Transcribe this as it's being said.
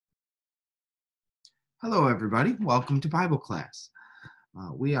Hello, everybody. Welcome to Bible class.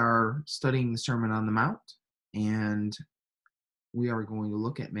 We are studying the Sermon on the Mount, and we are going to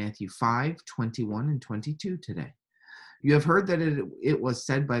look at Matthew 5:21 and 22 today. You have heard that it was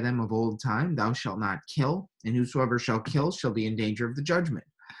said by them of old time, Thou shalt not kill, and whosoever shall kill shall be in danger of the judgment.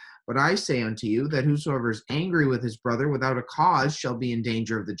 But I say unto you that whosoever is angry with his brother without a cause shall be in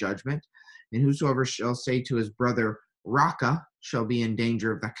danger of the judgment, and whosoever shall say to his brother, Raka, shall be in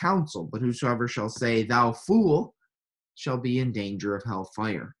danger of the council, but whosoever shall say, Thou fool, shall be in danger of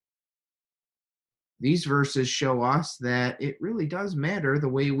hellfire. These verses show us that it really does matter the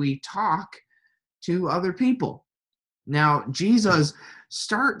way we talk to other people. Now, Jesus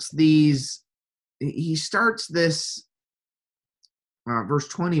starts this verse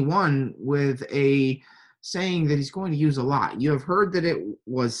 21 with a saying that he's going to use a lot. You have heard that it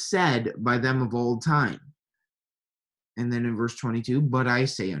was said by them of old time. And then in verse 22, but I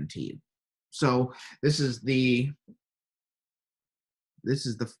say unto you. So this is the let's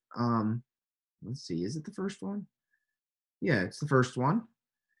see, is it the first one? Yeah, it's the first one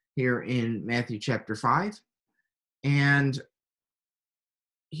here in Matthew chapter 5. And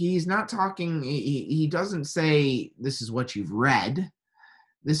he's not talking, he doesn't say, this is what you've read,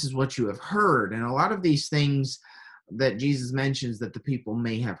 this is what you have heard. And a lot of these things that Jesus mentions that the people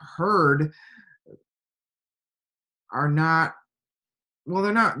may have heard are not, well,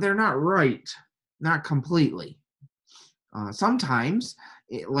 they're not right, not completely. Sometimes,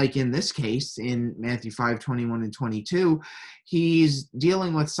 like in this case, in Matthew 5:21 and 22, he's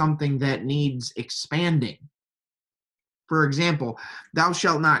dealing with something that needs expanding. For example, thou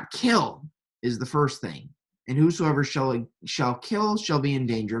shalt not kill is the first thing. And whosoever shall kill shall be in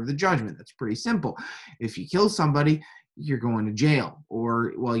danger of the judgment. That's pretty simple. If you kill somebody, you're going to jail,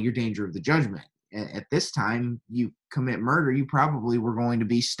 or, well, you're in danger of the judgment. At this time, you commit murder, you probably were going to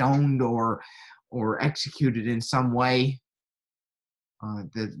be stoned or executed in some way.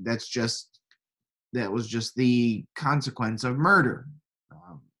 That was just the consequence of murder.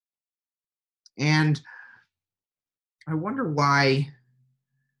 And I wonder why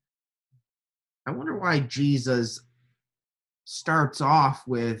Jesus starts off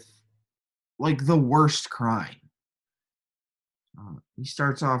with like the worst crime. He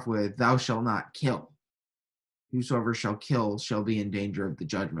starts off with, thou shalt not kill. Whosoever shall kill shall be in danger of the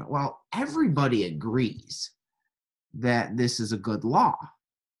judgment. Well, everybody agrees that this is a good law.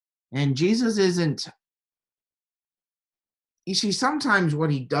 And Jesus isn't, you see, sometimes what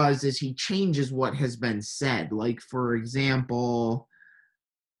he does is he changes what has been said. Like, for example,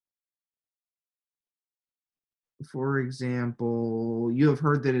 you have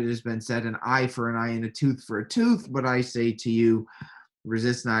heard that it has been said, an eye for an eye and a tooth for a tooth, but I say to you,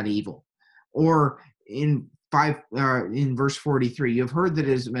 resist not evil. Or in verse 43, you have heard that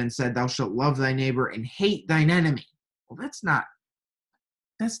it has been said, thou shalt love thy neighbor and hate thine enemy. Well, that's not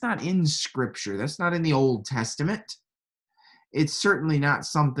in Scripture. That's not in the Old Testament. It's certainly not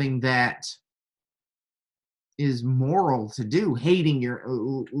something that is moral to do, hating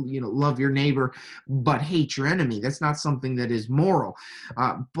love your neighbor, but hate your enemy. That's not something that is moral.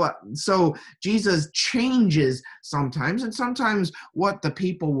 But so Jesus changes sometimes, and sometimes what the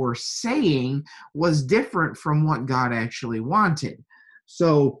people were saying was different from what God actually wanted.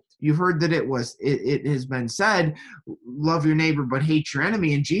 So you've heard that it has been said, love your neighbor, but hate your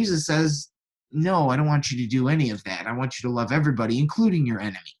enemy. And Jesus says, no, I don't want you to do any of that. I want you to love everybody, including your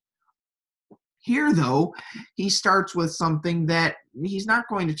enemy. Here, though, he starts with something that he's not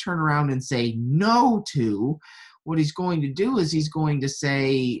going to turn around and say no to. What he's going to do is he's going to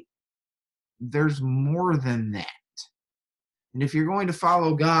say, there's more than that. And if you're going to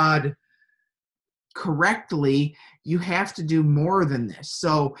follow God correctly, you have to do more than this.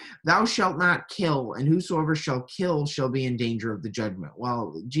 So, thou shalt not kill, and whosoever shall kill shall be in danger of the judgment.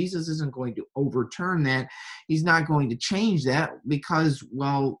 Well, Jesus isn't going to overturn that. He's not going to change that because,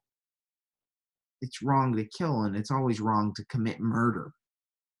 well, it's wrong to kill, and it's always wrong to commit murder.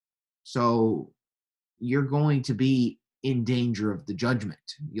 So you're going to be in danger of the judgment.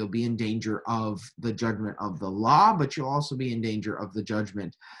 You'll be in danger of the judgment of the law, but you'll also be in danger of the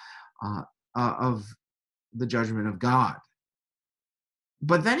judgment of God.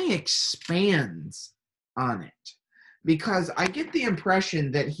 But then he expands on it, because I get the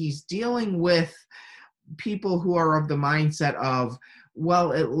impression that he's dealing with people who are of the mindset of,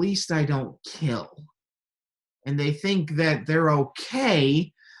 well, at least I don't kill. And they think that they're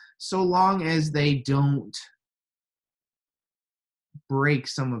okay so long as they don't break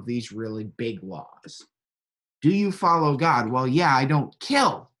some of these really big laws. Do you follow God? Well, yeah, I don't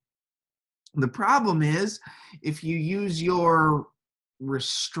kill. The problem is, if you use your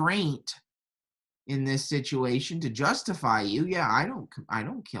restraint in this situation to justify you. Yeah, I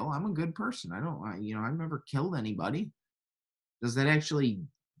don't kill. I'm a good person. I've never killed anybody. Does that actually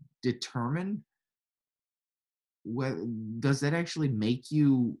determine what does that actually make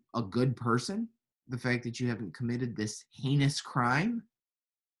you a good person? The fact that you haven't committed this heinous crime?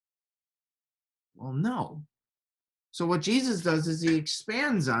 Well, no. So what Jesus does is he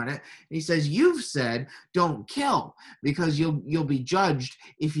expands on it. He says, "You've said don't kill because you'll be judged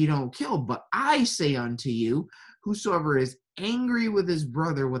if you don't kill. But I say unto you, whosoever is angry with his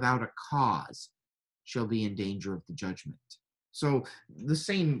brother without a cause shall be in danger of the judgment." So the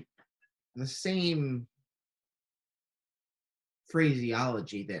same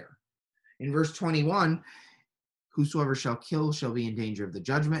phraseology there. In verse 21, whosoever shall kill shall be in danger of the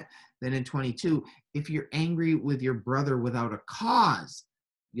judgment. Then in 22, if you're angry with your brother without a cause,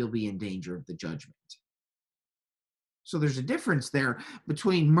 you'll be in danger of the judgment. So there's a difference there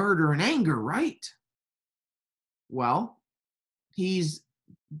between murder and anger, right? Well, he's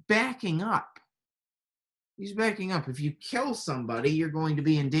backing up. He's backing up. If you kill somebody, you're going to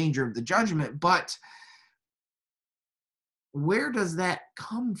be in danger of the judgment. But where does that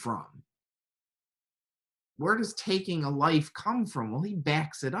come from? Where does taking a life come from? Well, he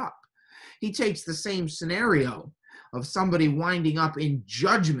backs it up. He takes the same scenario of somebody winding up in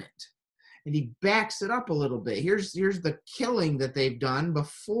judgment, and he backs it up a little bit. Here's the killing that they've done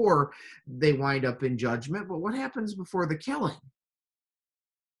before they wind up in judgment. But what happens before the killing?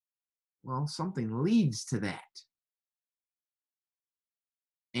 Well, something leads to that.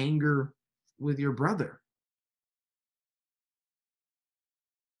 Anger with your brother.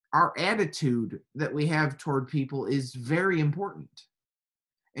 Our attitude that we have toward people is very important.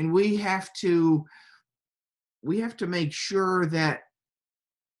 And we have to make sure that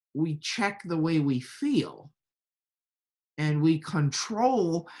we check the way we feel and we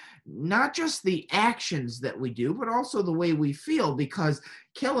control not just the actions that we do, but also the way we feel, because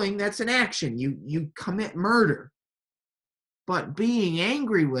killing, that's an action. You commit murder. But being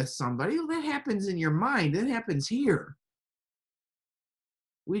angry with somebody, well, that happens in your mind. That happens here.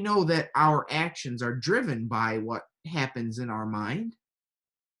 We know that our actions are driven by what happens in our mind.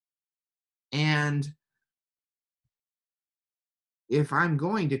 And if I'm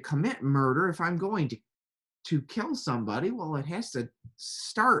going to commit murder, if I'm going to kill somebody, well, it has to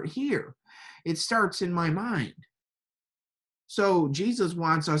start here. It starts in my mind. So Jesus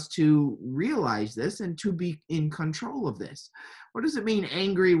wants us to realize this and to be in control of this. What does it mean,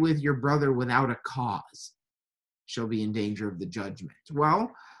 angry with your brother without a cause shall be in danger of the judgment?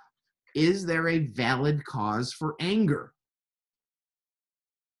 Well, is there a valid cause for anger?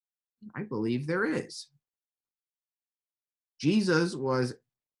 I believe there is. Jesus was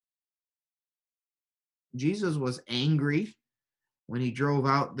angry when he drove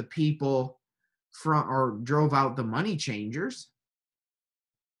out the people drove out the money changers.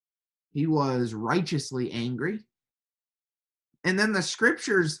 He was righteously angry. And then the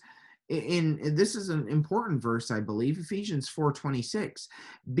scriptures in this is an important verse, I believe, Ephesians 4:26.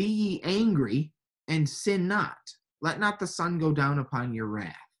 Be ye angry and sin not. Let not the sun go down upon your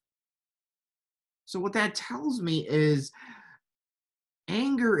wrath. So what that tells me is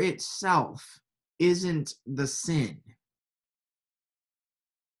anger itself isn't the sin,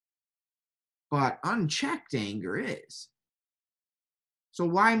 but unchecked anger is. So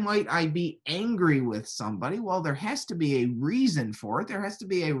why might I be angry with somebody? Well, there has to be a reason for it. There has to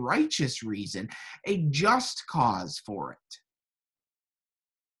be a righteous reason, a just cause for it.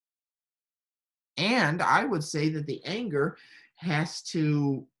 And I would say that the anger has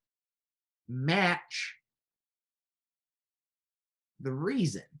to match the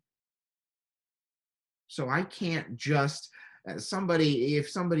reason. So I can't just if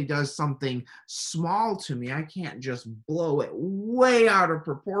somebody does something small to me, I can't just blow it way out of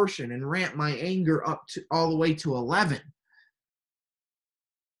proportion and ramp my anger up to all the way to 11.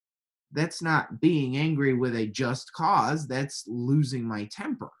 That's not being angry with a just cause. That's losing my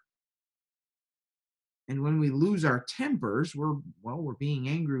temper. And when we lose our tempers, we're being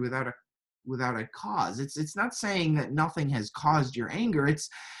angry without a cause. It's not saying that nothing has caused your anger.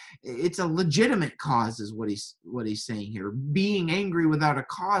 It's a legitimate cause, is what he's saying here. Being angry without a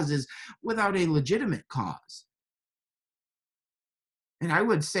cause is without a legitimate cause. And I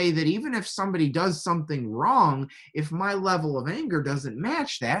would say that even if somebody does something wrong, if my level of anger doesn't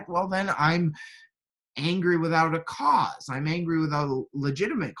match that, well, then I'm angry without a cause. I'm angry without a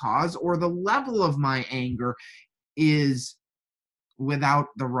legitimate cause, or the level of my anger is without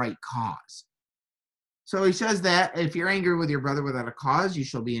the right cause. So he says that if you're angry with your brother without a cause, you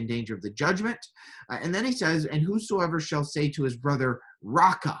shall be in danger of the judgment. And then he says, and whosoever shall say to his brother,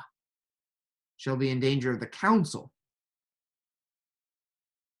 Raka, shall be in danger of the council.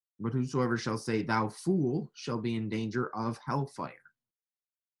 But whosoever shall say, thou fool, shall be in danger of hellfire.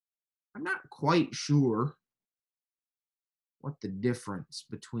 I'm not quite sure what the difference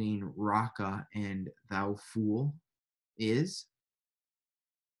between raka and thou fool is.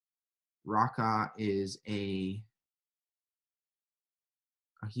 Raka is a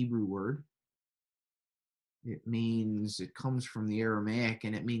Hebrew word. It comes from the Aramaic,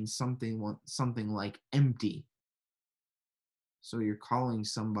 and it means something like empty. So you're calling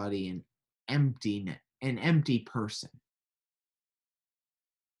somebody an empty person,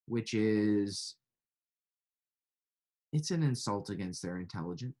 which is, it's an insult against their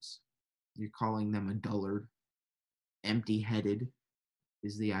intelligence. You're calling them a dullard. Empty-headed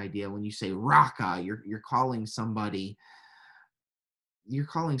is the idea. When you say raka, you're calling somebody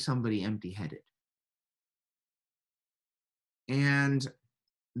empty-headed. And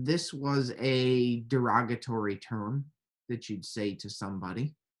this was a derogatory term that you'd say to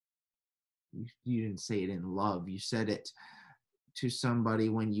somebody. You didn't say it in love. You said it to somebody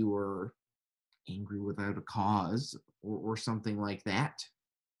when you were angry without a cause, or something like that.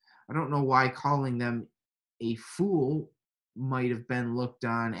 I don't know why calling them a fool might have been looked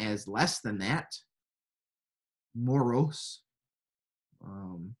on as less than that. Moros.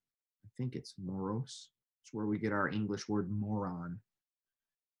 I think it's moros. It's where we get our English word moron.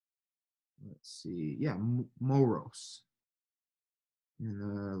 Let's see. Yeah, moros. And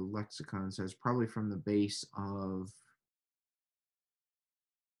the lexicon says probably from the base of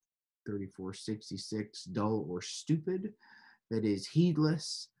 3466, dull or stupid, that is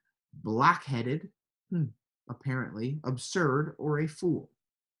heedless, blockheaded, apparently absurd, or a fool.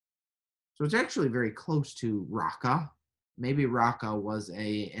 So it's actually very close to raka. Maybe raka was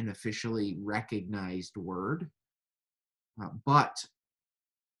an officially recognized word, but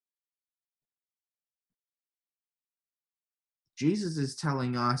Jesus is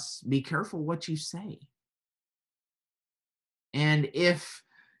telling us, be careful what you say. And if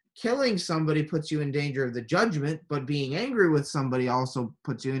killing somebody puts you in danger of the judgment, but being angry with somebody also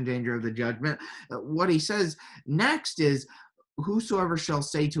puts you in danger of the judgment, what he says next is, whosoever shall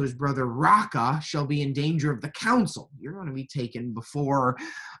say to his brother raka shall be in danger of the council. You're going to be taken before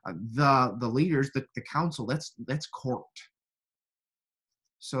the leaders, the council. That's court.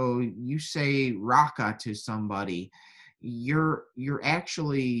 So you say raka to somebody, you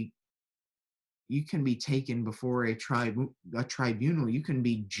can be taken before a tribunal. You can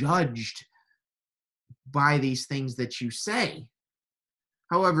be judged by these things that you say.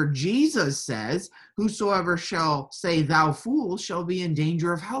 However, Jesus says, whosoever shall say, thou fool, shall be in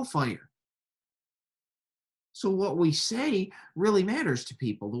danger of hellfire. So what we say really matters to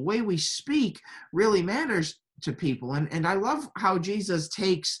people. The way we speak really matters to people. And I love how Jesus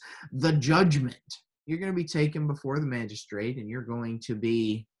takes the judgment. You're going to be taken before the magistrate, and you're going to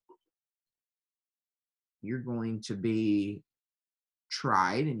be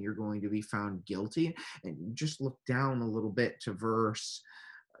tried, and you're going to be found guilty. And just look down a little bit to verse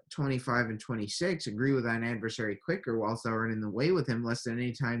 25 and 26. Agree with thine adversary quicker, whilst thou art in the way with him, lest at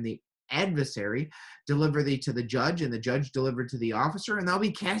any time the adversary deliver thee to the judge, and the judge deliver to the officer, and thou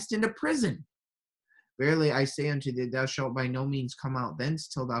be cast into prison. Verily I say unto thee, thou shalt by no means come out thence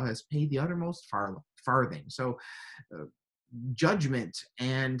till thou hast paid the uttermost farthing. So judgment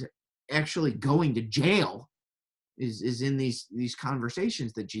and actually going to jail is in these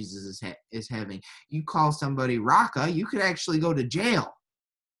conversations that Jesus is having. You call somebody raka, you could actually go to jail.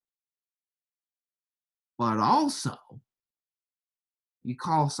 But also, you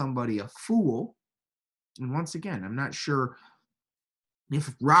call somebody a fool, and once again, I'm not sure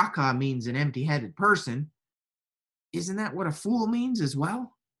if raka means an empty-headed person. Isn't that what a fool means as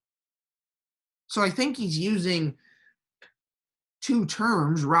well? So I think he's using two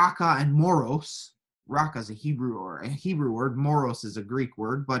terms, raka and moros. Raka is a Hebrew word, moros is a Greek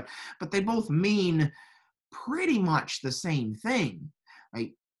word, but they both mean pretty much the same thing.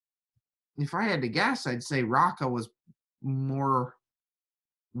 If I had to guess, I'd say raka was more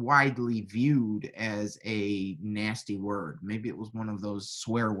widely viewed as a nasty word. Maybe it was one of those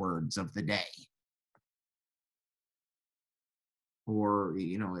swear words of the day. Or,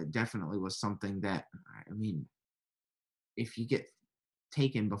 it definitely was something that, if you get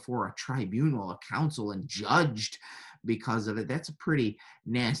taken before a tribunal, a council, and judged because of it, that's a pretty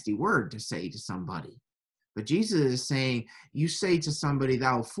nasty word to say to somebody. But Jesus is saying, you say to somebody,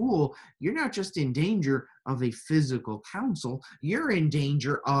 thou fool, you're not just in danger of a physical council, you're in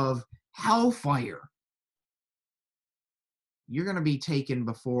danger of hellfire. You're going to be taken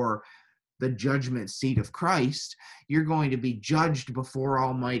before the judgment seat of Christ. You're going to be judged before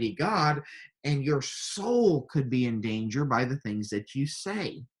Almighty God, and your soul could be in danger by the things that you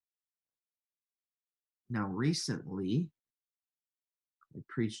say. Now, recently, I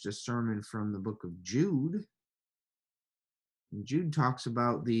preached a sermon from the book of Jude. And Jude talks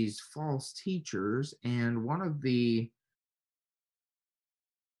about these false teachers, and one of the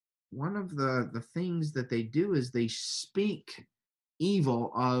things that they do is they speak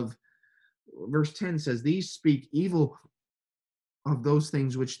evil of, verse 10 says, these speak evil of those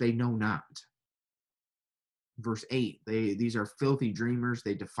things which they know not. Verse 8, these are filthy dreamers,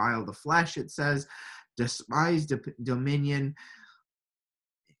 they defile the flesh, it says, despise dominion,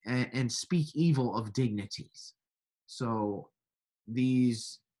 and speak evil of dignities. So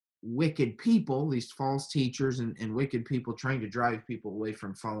these wicked people, these false teachers and wicked people trying to drive people away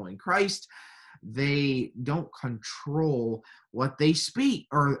from following Christ, they don't control what they speak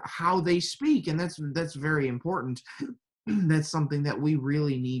or how they speak, and that's very important. That's something that we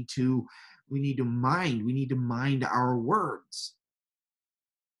really need to mind. We need to mind our words.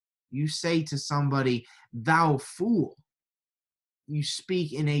 You say to somebody, "Thou fool." You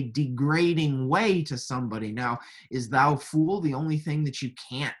speak in a degrading way to somebody. Now, is "thou fool" the only thing that you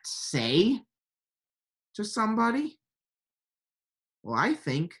can't say to somebody? Well, I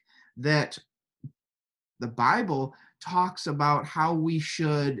think that the Bible talks about how we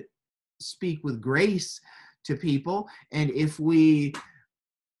should speak with grace to people, and if we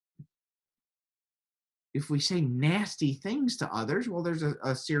say nasty things to others, well, there's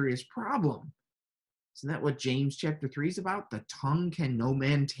a serious problem. Isn't that what James chapter 3 is about? The tongue can no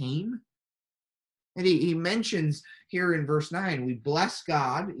man tame. And he mentions here in verse 9, we bless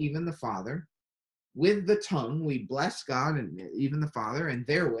God, even the Father, with the tongue. We bless God and even the Father, and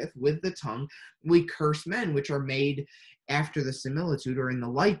therewith, with the tongue, we curse men, which are made after the similitude or in the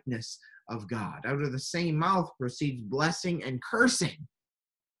likeness of God. Out of the same mouth proceeds blessing and cursing.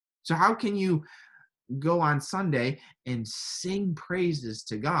 So how can you go on Sunday and sing praises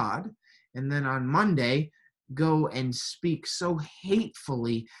to God, and then on Monday go and speak so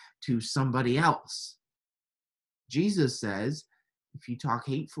hatefully to somebody else? Jesus says, if you talk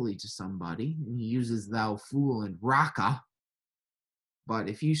hatefully to somebody, and he uses "thou fool" and "raka," but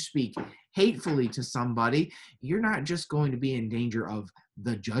if you speak hatefully to somebody, you're not just going to be in danger of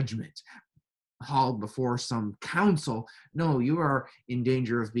the judgment, hauled before some council. No, you are in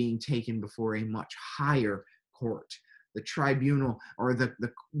danger of being taken before a much higher court, the tribunal, or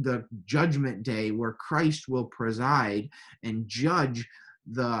the judgment day, where Christ will preside and judge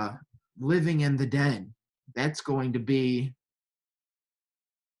the living and the dead. That's going to be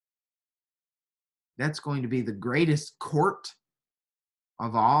the greatest court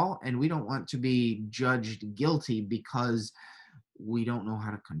of all, and we don't want to be judged guilty because we don't know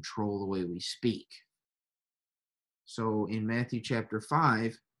how to control the way we speak. So in Matthew chapter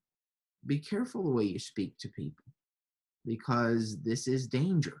 5, be careful the way you speak to people, because this is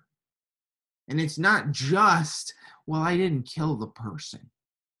danger. And it's not just, well, I didn't kill the person.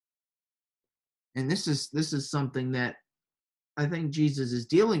 And this is something that I think Jesus is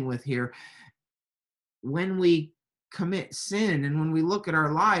dealing with here. When we commit sin and when we look at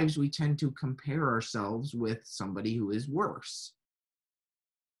our lives, we tend to compare ourselves with somebody who is worse.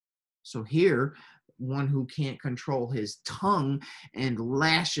 So here, one who can't control his tongue and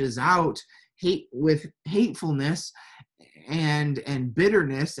lashes out with hatefulness and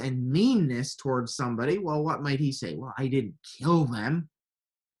bitterness and meanness towards somebody, well, what might he say? Well, I didn't kill them.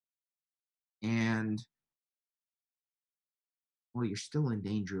 And, well, you're still in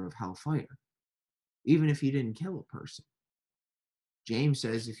danger of hellfire, even if you didn't kill a person. James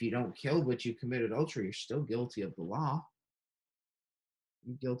says if you don't kill but you commit adultery, you're still guilty of the law.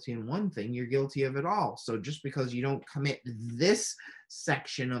 You're guilty in one thing, you're guilty of it all. So just because you don't commit this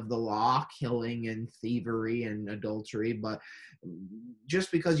section of the law, killing and thievery and adultery, but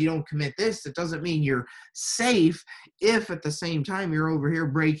just because you don't commit this, it doesn't mean you're safe if at the same time you're over here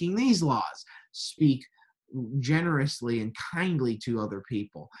breaking these laws. Speak generously and kindly to other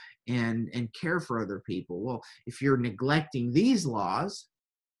people and care for other people. Well, if you're neglecting these laws,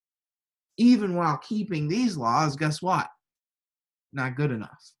 even while keeping these laws, guess what? Not good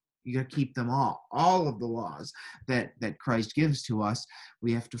enough. You got to keep them all of the laws that Christ gives to us,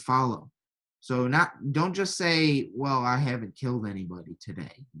 we have to follow. So don't just say, well, I haven't killed anybody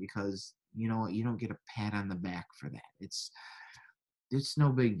today, because you know what, you don't get a pat on the back for that. It's no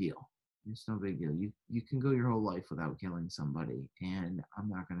big deal. It's no big deal. You can go your whole life without killing somebody, and I'm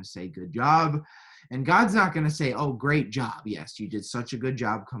not going to say good job, and God's not going to say, oh, great job. Yes, you did such a good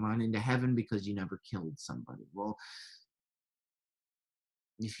job. Come on into heaven because you never killed somebody. Well,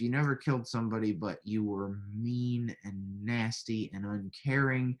 if you never killed somebody, but you were mean and nasty and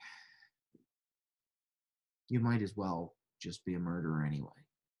uncaring, you might as well just be a murderer anyway.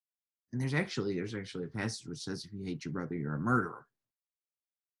 And there's actually a passage which says if you hate your brother, you're a murderer.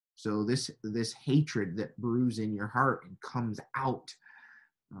 So this hatred that brews in your heart and comes out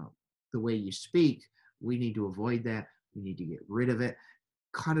uh, the way you speak, we need to avoid that. We need to get rid of it,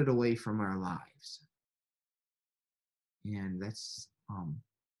 cut it away from our lives. And that's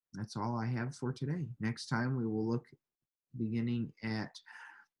all I have for today. Next time we will look beginning at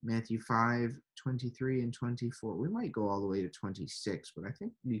Matthew 5, 23 and 24. We might go all the way to 26, but I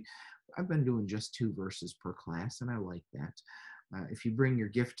think I've been doing just 2 verses per class, and I like that. If you bring your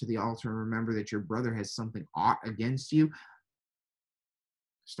gift to the altar and remember that your brother has something aught against you,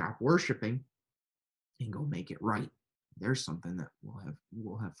 stop worshiping and go make it right. There's something that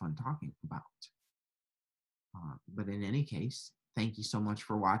we'll have fun talking about. But in any case, thank you so much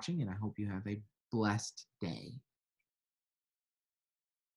for watching, and I hope you have a blessed day.